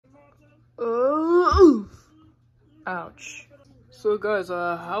Oh, ouch. So guys,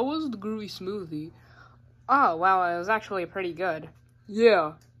 how was the groovy smoothie? Oh, well, it was actually pretty good.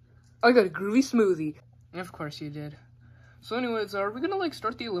 Yeah, I got a groovy smoothie. Of course you did. So anyways, are we gonna like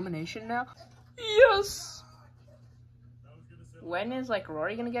start the elimination now? Yes! When is like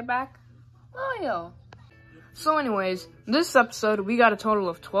Rory gonna get back? Oh yeah. So anyways, this episode we got a total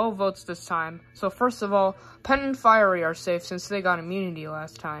of 12 votes this time. So first of all, Pen and Fiery are safe since they got immunity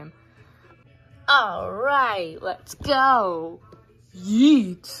last time. Alright, let's go!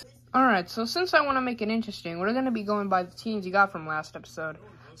 Yeet! Alright, so since I want to make it interesting, we're going to be going by the teams you got from last episode.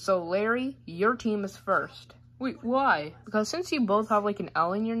 So Larry, your team is first. Wait, why? Because since you both have like an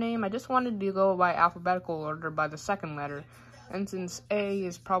L in your name, I just wanted to go by alphabetical order by the second letter. And since A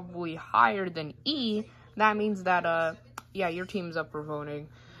is probably higher than E, that means that, yeah, your team's up for voting.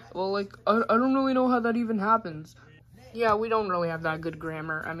 Well, like, I don't really know how that even happens. Yeah, we don't really have that good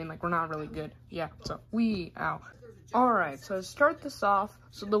grammar. I mean, like, we're not really good. Yeah, so, ow. Alright, so to start this off,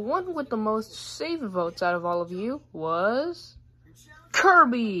 so the one with the most safe votes out of all of you was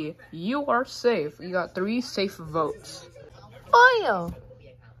Kirby! You are safe. You got 3 safe votes. Oh,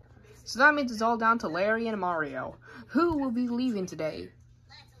 yeah. So that means it's all down to Larry and Mario. Who will be leaving today?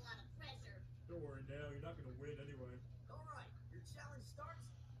 Don't worry now, you're not gonna win anyway. Alright, your challenge starts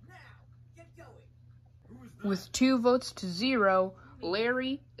now. Get going. Who is that? With 2 votes to 0,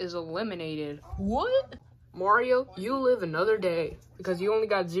 Larry is eliminated. What? Mario, you live another day because you only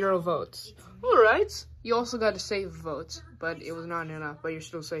got 0 votes. Alright, you also got to save votes, but it was not enough, but you're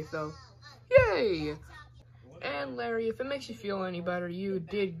still safe though. Yay! And Larry, if it makes you feel any better, you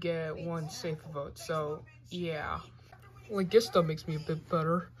did get 1 safe vote, so yeah. Well, I guess that makes me a bit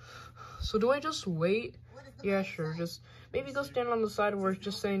better. So do I just wait? Yeah, sure, just maybe go stand on the side where it's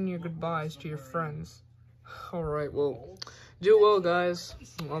just saying your goodbyes to your friends. Alright, well, do well, guys.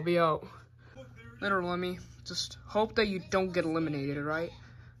 I'll be out. Later, Lemmy. Just hope that you don't get eliminated, right?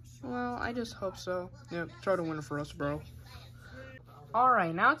 Well, I just hope so. Yeah, try to win it for us, bro.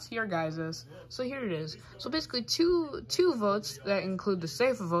 Alright, now it's your guys's. So here it is. So basically, two votes that include the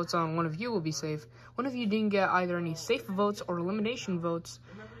safe votes on one of you will be safe. One of you didn't get either any safe votes or elimination votes.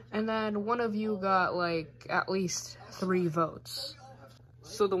 And then one of you got, like, at least 3 votes.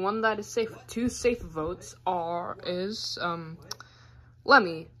 So the one that is safe with 2 safe votes is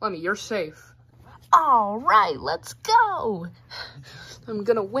Lemmy, you're safe. Alright, let's go! I'm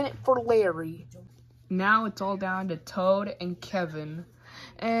gonna win it for Larry. Now it's all down to Toad and Kevin.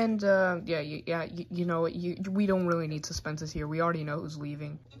 And, you know what, we don't really need suspenses here. We already know who's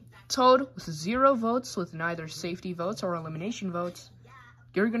leaving. Toad, with 0 votes, with neither safety votes or elimination votes,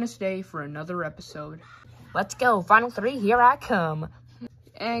 you're gonna stay for another episode. Let's go, final 3, here I come.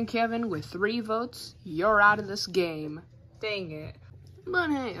 And Kevin, with 3 votes, you're out of this game. Dang it.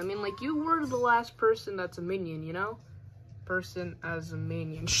 But hey, I mean, like, you were the last person that's a minion, you know? Person as a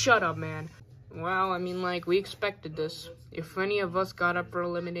minion. Shut up, man. Well, I mean, like, we expected this. If any of us got up for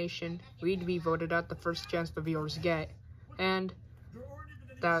elimination, we'd be voted out the first chance the viewers get. And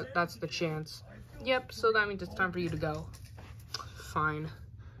that's the chance. Yep, so that means it's time for you to go. Fine.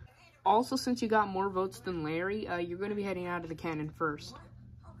 Also, since you got more votes than Larry, you're going to be heading out of the cannon first.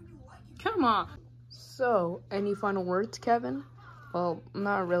 Come on. So, any final words, Kevin? Well,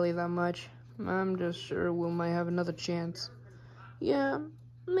 not really that much. I'm just sure we might have another chance. Yeah,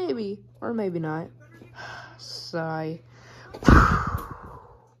 maybe, or maybe not. Sigh.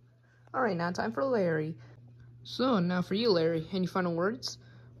 Alright, now time for Larry. So, now for you, Larry. Any final words?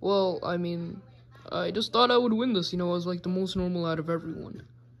 Well, I mean, I just thought I would win this, you know, I was like the most normal out of everyone.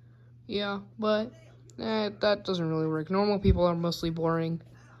 Yeah, but that doesn't really work. Normal people are mostly boring.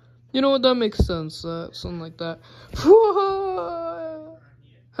 You know what, that makes sense, something like that.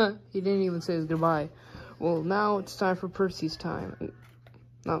 Huh, he didn't even say his goodbye. Well, now it's time for Percy's time.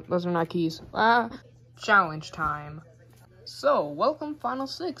 No, those are not keys. Challenge time. So, welcome Final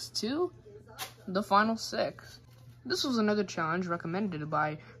 6 to the Final 6. This was another challenge recommended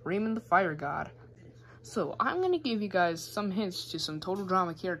by Raymond the Fire God. So, I'm going to give you guys some hints to some total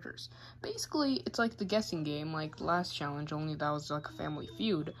drama characters. Basically, it's like the guessing game, like last challenge, only that was like a family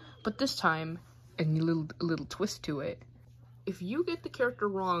feud. But this time, a little twist to it. If you get the character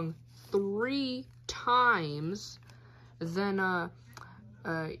wrong 3 times, then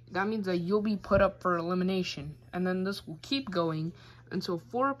that means that you'll be put up for elimination. And then this will keep going until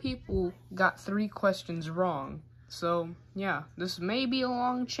 4 people got 3 questions wrong. So, yeah, this may be a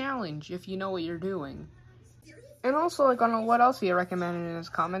long challenge if you know what you're doing. And also, like, I don't know what else he recommended in his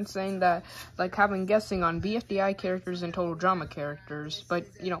comments, saying that, like, having guessing on BFDI characters and Total Drama characters. But,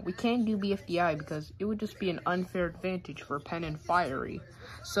 you know, we can't do BFDI because it would just be an unfair advantage for Pen and Fiery.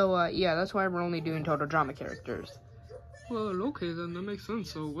 So, yeah, that's why we're only doing Total Drama characters. Well, okay, then that makes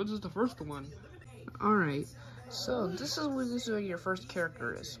sense. So, what is the first one? Alright, so this is what your first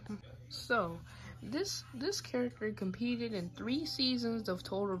character is. So, this character competed in 3 seasons of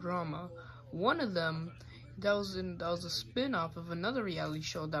Total Drama. One of them, that was a spin-off of another reality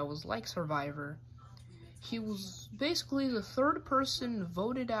show that was like Survivor. He was basically the 3rd person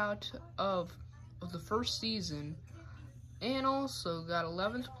voted out of the 1st season, and also got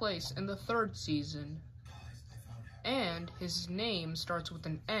 11th place in the 3rd season. And his name starts with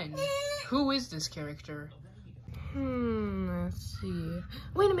an N. Who is this character? Let's see.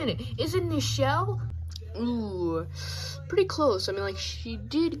 Wait a minute, is it Nichelle? Ooh, pretty close. I mean, like, she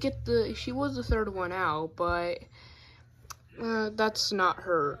was the 3rd one out, but that's not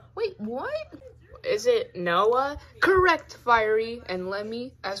her. Wait, what? Is it Noah? Correct, Fiery. And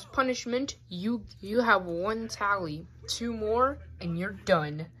Lemmy, as punishment, you have 1 tally. 2 more, and you're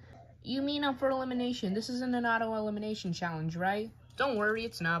done. You mean up for elimination? This isn't an auto-elimination challenge, right? Don't worry,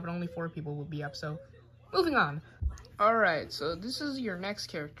 it's not, but only 4 people will be up, so moving on. Alright, so this is your next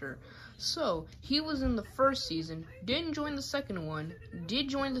character. So, he was in the 1st season, didn't join the 2nd one, did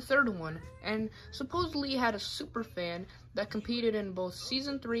join the 3rd one, and supposedly had a super fan that competed in both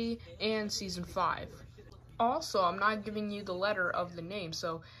Season 3 and Season 5. Also, I'm not giving you the letter of the name,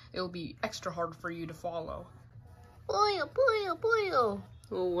 so it'll be extra hard for you to follow. Boyo.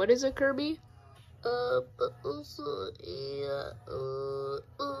 Well, what is it, Kirby?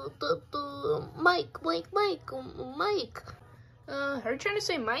 Mike. Are you trying to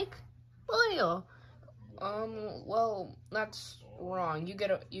say Mike? Boyo. Well, that's wrong. You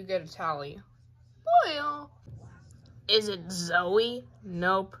get a tally. Boyo. Is it Zoe?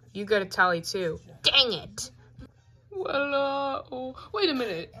 Nope. You get a tally too. Dang it. Well, wait a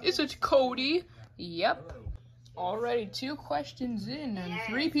minute. Is it Cody? Yep. Already 2 questions in and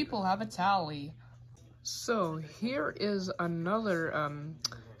 3 people have a tally. So here is another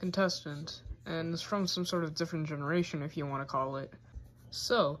contestant, and it's from some sort of different generation, if you want to call it.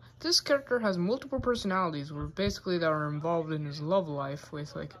 So this character has multiple personalities, where basically that are involved in his love life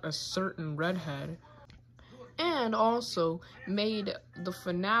with like a certain redhead, and also made the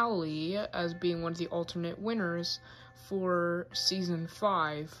finale as being one of the alternate winners for Season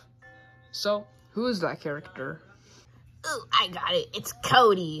 5. So who is that character? Ooh, I got it. It's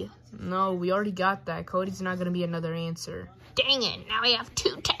Cody. No, we already got that. Cody's not going to be another answer. Dang it. Now I have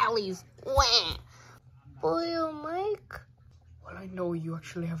 2 tallies. Wah. Boy, Mike. Well, I know you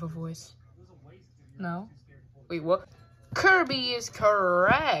actually have a voice. No? Wait, what? Kirby is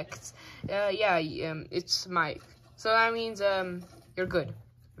correct. It's Mike. So that means, you're good.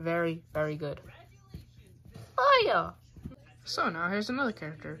 Very, very good. Oh, yeah. So now here's another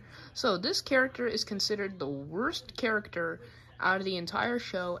character. So this character is considered the worst character out of the entire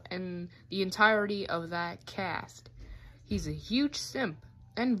show and the entirety of that cast. He's a huge simp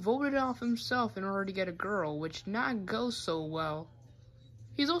and voted off himself in order to get a girl, which not goes so well.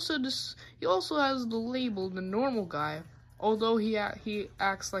 He also has the label the normal guy, although he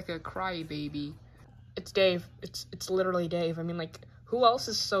acts like a crybaby. It's Dave. It's literally Dave. I mean, like, who else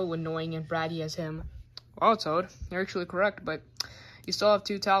is so annoying and bratty as him? Well, Toad, you're actually correct, but you still have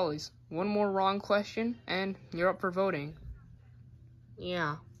 2 tallies. 1 more wrong question, and you're up for voting.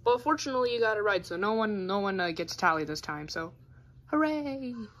 Yeah, but fortunately you got it right, so no one gets a tally this time, so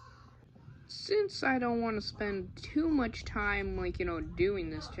hooray! Since I don't want to spend too much time, like, doing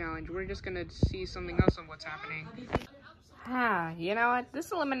this challenge, we're just gonna see something else of what's happening. You know what?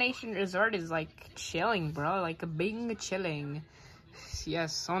 This elimination resort is, like, chilling, bro. Like, being chilling.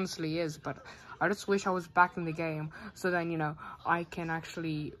 Yes, honestly is, but I just wish I was back in the game, so then, I can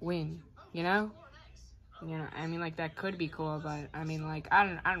actually win, I mean, like, that could be cool, but, I mean, like,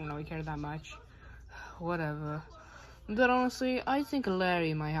 I don't really care that much. Whatever. But honestly, I think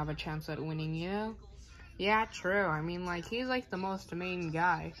Larry might have a chance at winning, Yeah, true. I mean, like, he's, like, the most main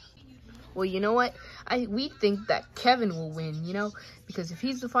guy. Well, you know what? We think that Kevin will win, because if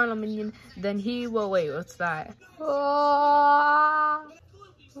he's the final minion, then he will. Wait, what's that?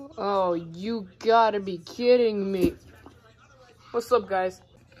 Oh, you gotta be kidding me. What's up, guys?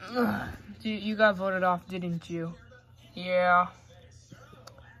 You got voted off, didn't you? Yeah.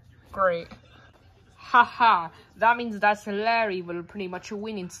 Great. Haha, that means that Larry will pretty much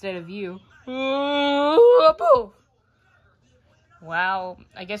win instead of you. Well,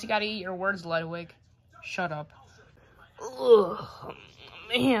 I guess you gotta eat your words, Ludwig. Shut up.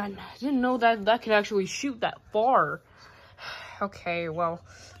 man, I didn't know that could actually shoot that far. Okay, well,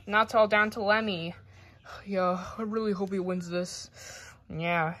 now it's all down to Lemmy. Yeah, I really hope he wins this.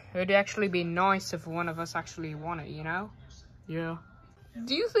 Yeah, it'd actually be nice if one of us actually won it, you know? Yeah.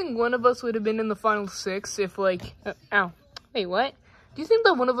 Do you think one of us would have been in the final 6 if, like... ow. Wait, what? Do you think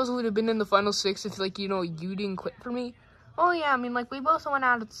that one of us would have been in the final 6 if, like, you know, you didn't quit for me? Oh, yeah, I mean, like, we both went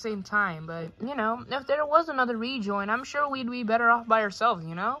out at the same time, but, you know, if there was another rejoin, I'm sure we'd be better off by ourselves,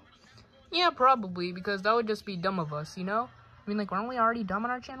 you know? Yeah, probably, because that would just be dumb of us, you know? I mean, like, aren't we already dumb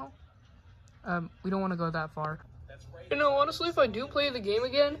on our channel? We don't want to go that far. You know, honestly, if I do play the game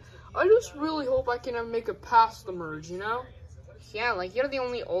again, I just really hope I can make it past the merge, you know? Yeah, like, you're the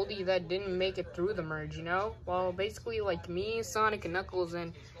only oldie that didn't make it through the merge, you know? Well, basically, like, me, Sonic, and Knuckles,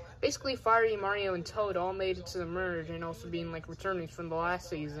 and basically Fiery, Mario, and Toad all made it to the merge, and also being, like, returning from the last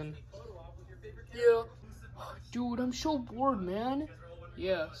season. Yeah. Dude, I'm so bored, man.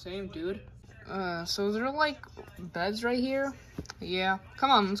 Yeah, same, dude. So is there, like, beds right here? Yeah.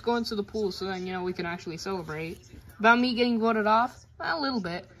 Come on, let's go into the pool so then, you know, we can actually celebrate. About me getting voted off? A little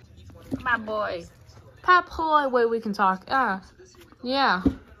bit. My boy. Pop boy, wait, we can talk. Yeah.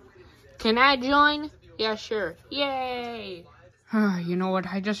 Can I join? Yeah, sure. Yay! You know what,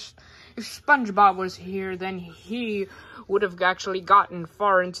 if SpongeBob was here, then he would have actually gotten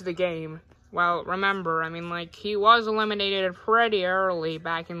far into the game. Well, remember, I mean, like, he was eliminated pretty early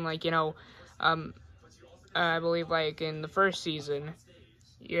back in, like, you know, I believe, like, in the first season.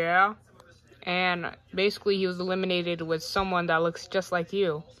 Yeah. And basically he was eliminated with someone that looks just like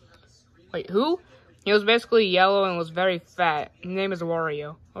you. Wait, who? He was basically yellow and was very fat. His name is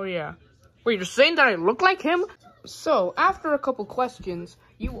Wario. Oh, yeah. Wait, you're saying that I look like him? So, after a couple questions,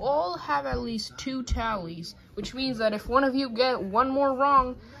 you all have at least 2 tallies, which means that if one of you get one more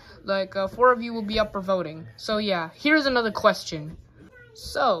wrong, like, 4 of you will be up for voting. So, yeah, here's another question.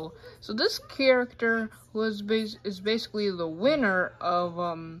 So this character is basically the winner of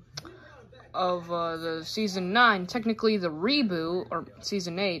the season 9, technically the reboot, or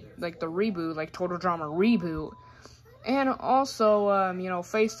season 8, like the reboot, like Total Drama reboot, and also, you know,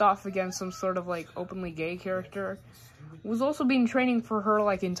 faced off against some sort of, like, openly gay character, was also been training for her,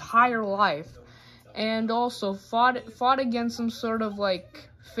 like, entire life, and also fought against some sort of, like,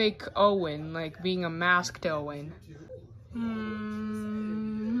 fake Owen, like, being a masked Owen.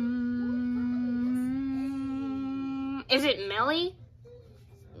 Is it Millie?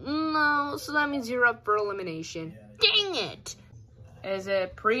 No, so that means you're up for elimination. Dang it! Is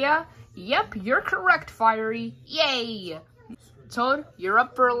it Priya? Yep, you're correct, Fiery. Yay! Toad, you're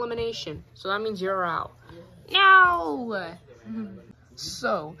up for elimination, so that means you're out. No!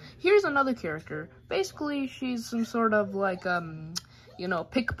 So, here's another character. Basically, she's some sort of, like, you know,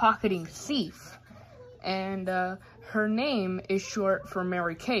 pickpocketing thief. And, her name is short for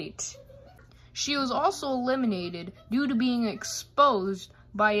Mary Kate. She was also eliminated due to being exposed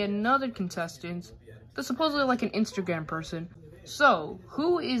by another contestant that's supposedly like an Instagram person. So,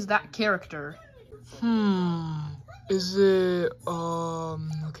 who is that character? Is it,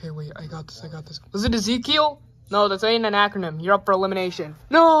 okay, wait, I got this. Was it Ezekiel? No, that's ain't an acronym. You're up for elimination.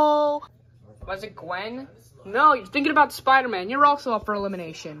 No! Was it Gwen? No, you're thinking about Spider-Man. You're also up for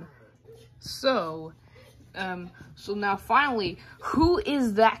elimination. So now finally, who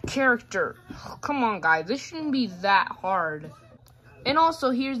is that character? Come on, guys, this shouldn't be that hard. And also,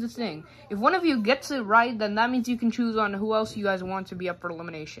 here's the thing. If one of you gets it right, then that means you can choose on who else you guys want to be up for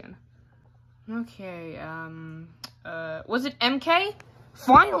elimination. Okay, was it MK?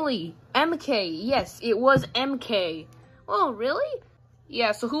 Finally! MK, yes, it was MK. Oh, really?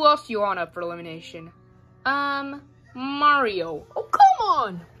 Yeah, so who else do you want up for elimination? Mario. Oh, come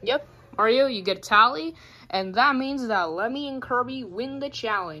on! Yep, Mario, you get a tally, and that means that Lemmy and Kirby win the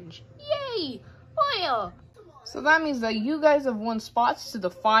challenge. Yay! Fire! So that means that you guys have won spots to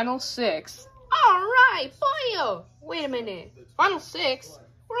the final 6. Alright, fire! Wait a minute. Final 6?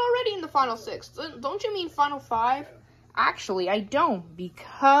 We're already in the final 6. Don't you mean final 5? Actually, I don't,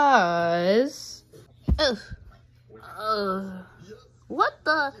 because... What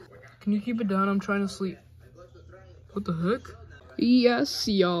the... Can you keep it down? I'm trying to sleep. What the heck? Yes,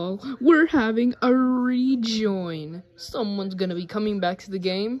 y'all. We're having a rejoin. Someone's gonna be coming back to the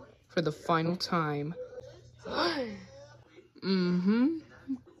game for the final time.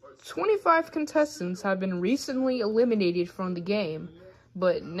 25 contestants have been recently eliminated from the game,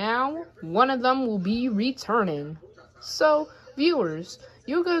 but now one of them will be returning. So, viewers,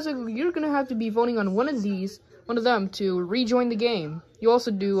 you're gonna have to be voting on one of them to rejoin the game. You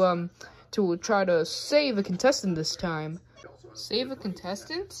also do to try to save a contestant this time. Save a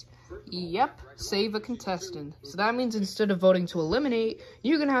contestant? Yep, save a contestant. So that means instead of voting to eliminate,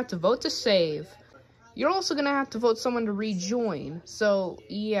 you're gonna have to vote to save. You're also gonna have to vote someone to rejoin. So,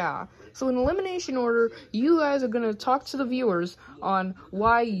 yeah. So in elimination order, you guys are gonna talk to the viewers on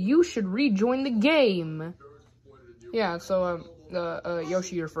why you should rejoin the game. Yeah, so,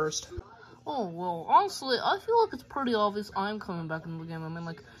 Yoshi, you're first. Oh, well, honestly, I feel like it's pretty obvious I'm coming back into the game. I mean,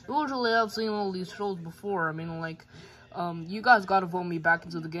 like, usually I've seen all these shows before. I mean, like, you guys gotta vote me back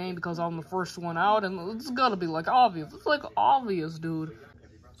into the game because I'm the first one out, and it's gotta be, like, obvious. It's, like, obvious, dude.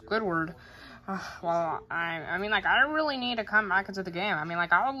 Squidward. Well, I mean, like, I really need to come back into the game. I mean,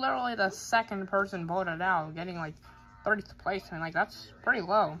 like, I was literally the second person voted out, getting, like, 30th place. I mean, like, that's pretty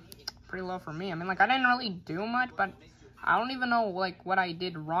low. Pretty low for me. I mean, like, I didn't really do much, but I don't even know, like, what I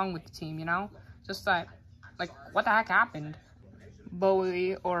did wrong with the team, you know? Just that, like, what the heck happened?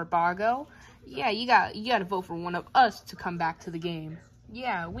 Bowie or Bago? Yeah, you gotta vote for one of us to come back to the game.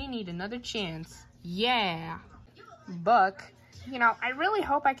 Yeah, we need another chance. Yeah. Buck. You know, I really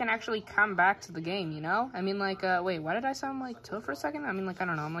hope I can actually come back to the game, you know? I mean, like, wait, why did I sound like Toad for a second? I mean, like, I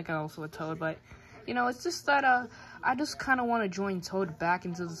don't know, I'm, like, also a Toad, but, you know, it's just that, I just kind of want to join Toad back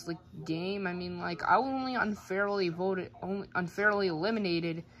into this, like, game. I mean, like, I was only unfairly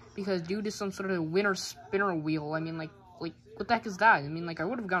eliminated because due to some sort of winner spinner wheel. I mean, like, what the heck is that? I mean, like, I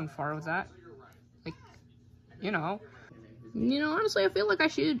would have gone far with that. Like, you know, honestly, I feel like I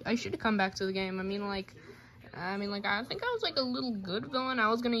should come back to the game. I mean, like, I think I was, like, a little good villain. I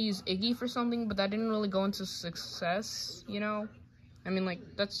was gonna use Iggy for something, but that didn't really go into success, you know? I mean,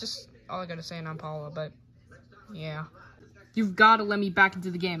 like, that's just all I gotta say on Paula, but, yeah. You've gotta let me back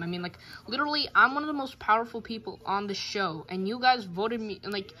into the game. I mean, like, literally, I'm one of the most powerful people on the show, and you guys voted me,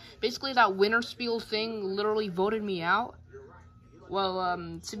 and, like, basically that winner spiel thing literally voted me out.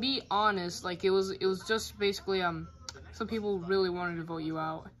 Well, to be honest, like, it was just basically, some people really wanted to vote you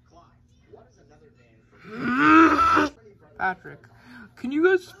out. Patrick, can you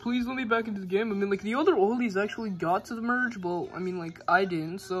guys please let me back into the game? I mean, like, the other oldies actually got to the merge. Well, I mean, like, I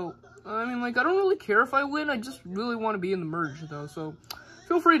didn't, so, I mean, like, I don't really care if I win. I just really want to be in the merge, though, so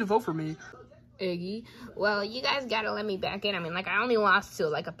feel free to vote for me. Iggy, well, you guys gotta let me back in. I mean, like, I only lost to,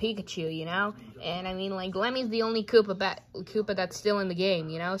 like, a Pikachu, you know? And, I mean, like, Lemmy's the only Koopa that's still in the game,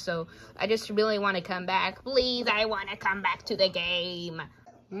 you know? So, I just really want to come back. Please, I want to come back to the game.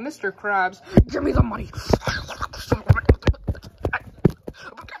 Mr. Krabs, give me the money.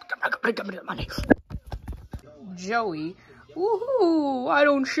 Give me the money. Joey, woohoo, I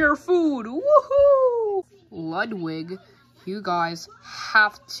don't share food, woohoo. Ludwig, you guys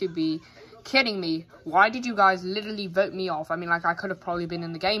have to be kidding me. Why did you guys literally vote me off? I mean, like, I could have probably been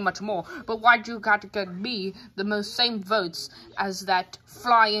in the game much more, but why'd you got to get me the most same votes as that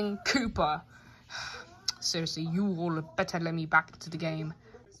flying Koopa? Seriously, you all better let me back into the game.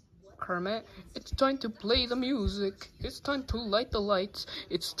 Kermit, it's time to play the music. It's time to light the lights.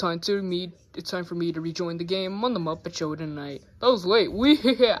 It's time for me to rejoin the game on the Muppet Show tonight. That was late.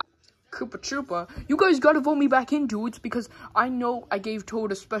 Yeah. Koopa Troopa, you guys gotta vote me back in, dudes, because I know I gave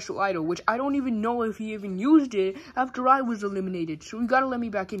Toad a special idol, which I don't even know if he even used it after I was eliminated. So you gotta let me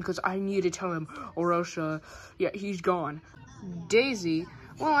back in, because I need to tell him, or else, yeah, he's gone. Daisy,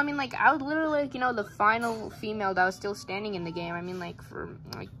 well, I mean, like, I was literally, like, you know, the final female that was still standing in the game. I mean, like,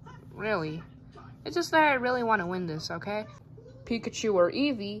 really. It's just that I really want to win this, okay? Pikachu or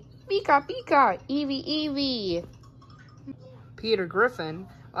Eevee? Pika, Eevee. Peter Griffin.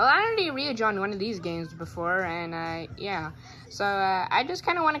 Well, I already rejoined one of these games before, and, yeah. So, I just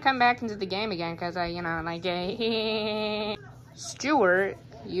kind of want to come back into the game again, because, you know, like, Stuart,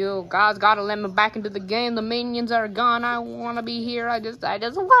 you guys gotta let me back into the game. The minions are gone. I want to be here. I just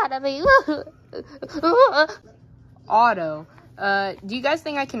want to be. Otto, do you guys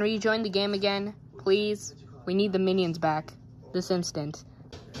think I can rejoin the game again? Please? We need the minions back. This instant.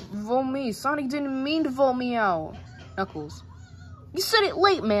 Vote me. Sonic didn't mean to vote me out. Knuckles. You said it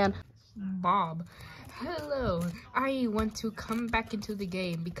late, man. Bob. Hello. I want to come back into the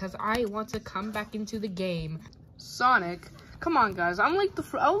game because I want to come back into the game. Sonic, come on, guys. I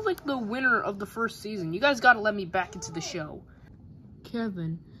was like the winner of the first season. You guys gotta let me back into the show.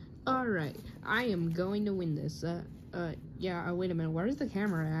 Kevin. Alright. I am going to win this. Yeah, wait a minute. Where is the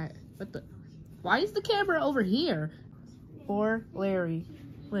camera at? Why is the camera over here? Or Larry.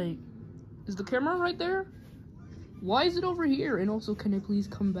 Wait, is the camera right there? Why is it over here? And also, can I please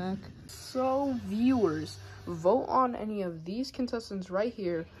come back? So, viewers, vote on any of these contestants right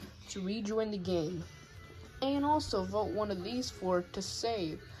here to rejoin the game. And also, vote one of these four to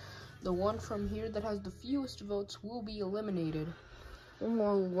save. The one from here that has the fewest votes will be eliminated.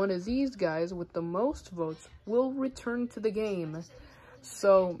 While one of these guys with the most votes will return to the game.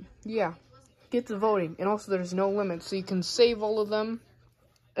 So, yeah, get to voting. And also, there's no limit, so you can save all of them,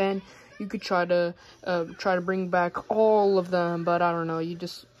 and you could try to bring back all of them, but I don't know, you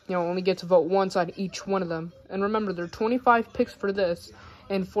just, only get to vote once on each one of them. And remember, there are 25 picks for this,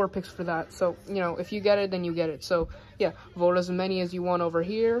 and 4 picks for that. So, if you get it, then you get it. So, yeah, vote as many as you want over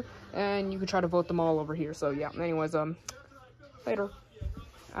here, and you can try to vote them all over here. So, yeah, anyways, later.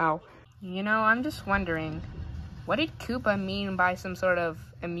 Ow. I'm just wondering, what did Koopa mean by some sort of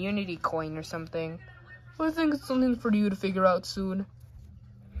immunity coin or something? I think it's something for you to figure out soon.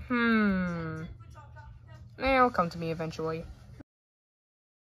 It'll come to me eventually.